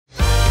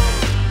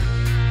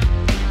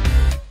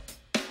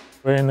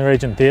We're in the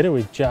Regent Theatre.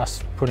 We're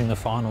just putting the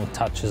final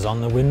touches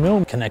on the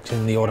windmill,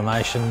 connecting the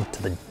automation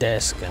to the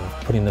desk and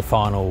putting the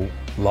final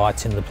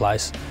lights into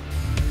place.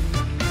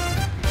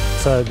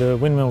 So the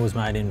windmill was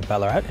made in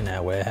Ballarat in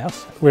our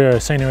warehouse. We're a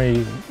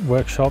scenery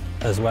workshop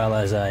as well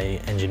as an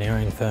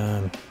engineering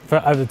firm. For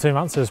over 2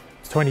 months there's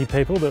 20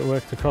 people that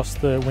worked across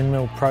the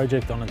windmill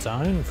project on its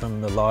own,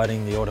 from the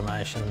lighting, the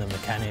automation, the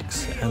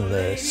mechanics and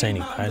the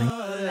scenic painting.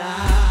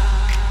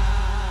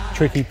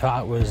 Tricky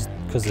part was,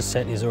 because the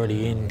set is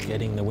already in,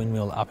 getting the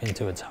windmill up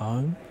into its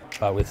home,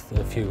 but with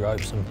a few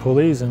ropes and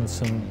pulleys and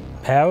some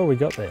power we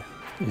got there.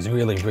 Is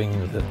really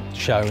bringing the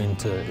show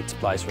into its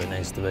place where it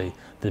needs to be.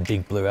 The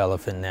big blue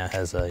elephant now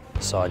has a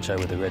sideshow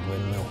with a red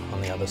windmill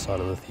on the other side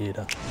of the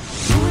theatre.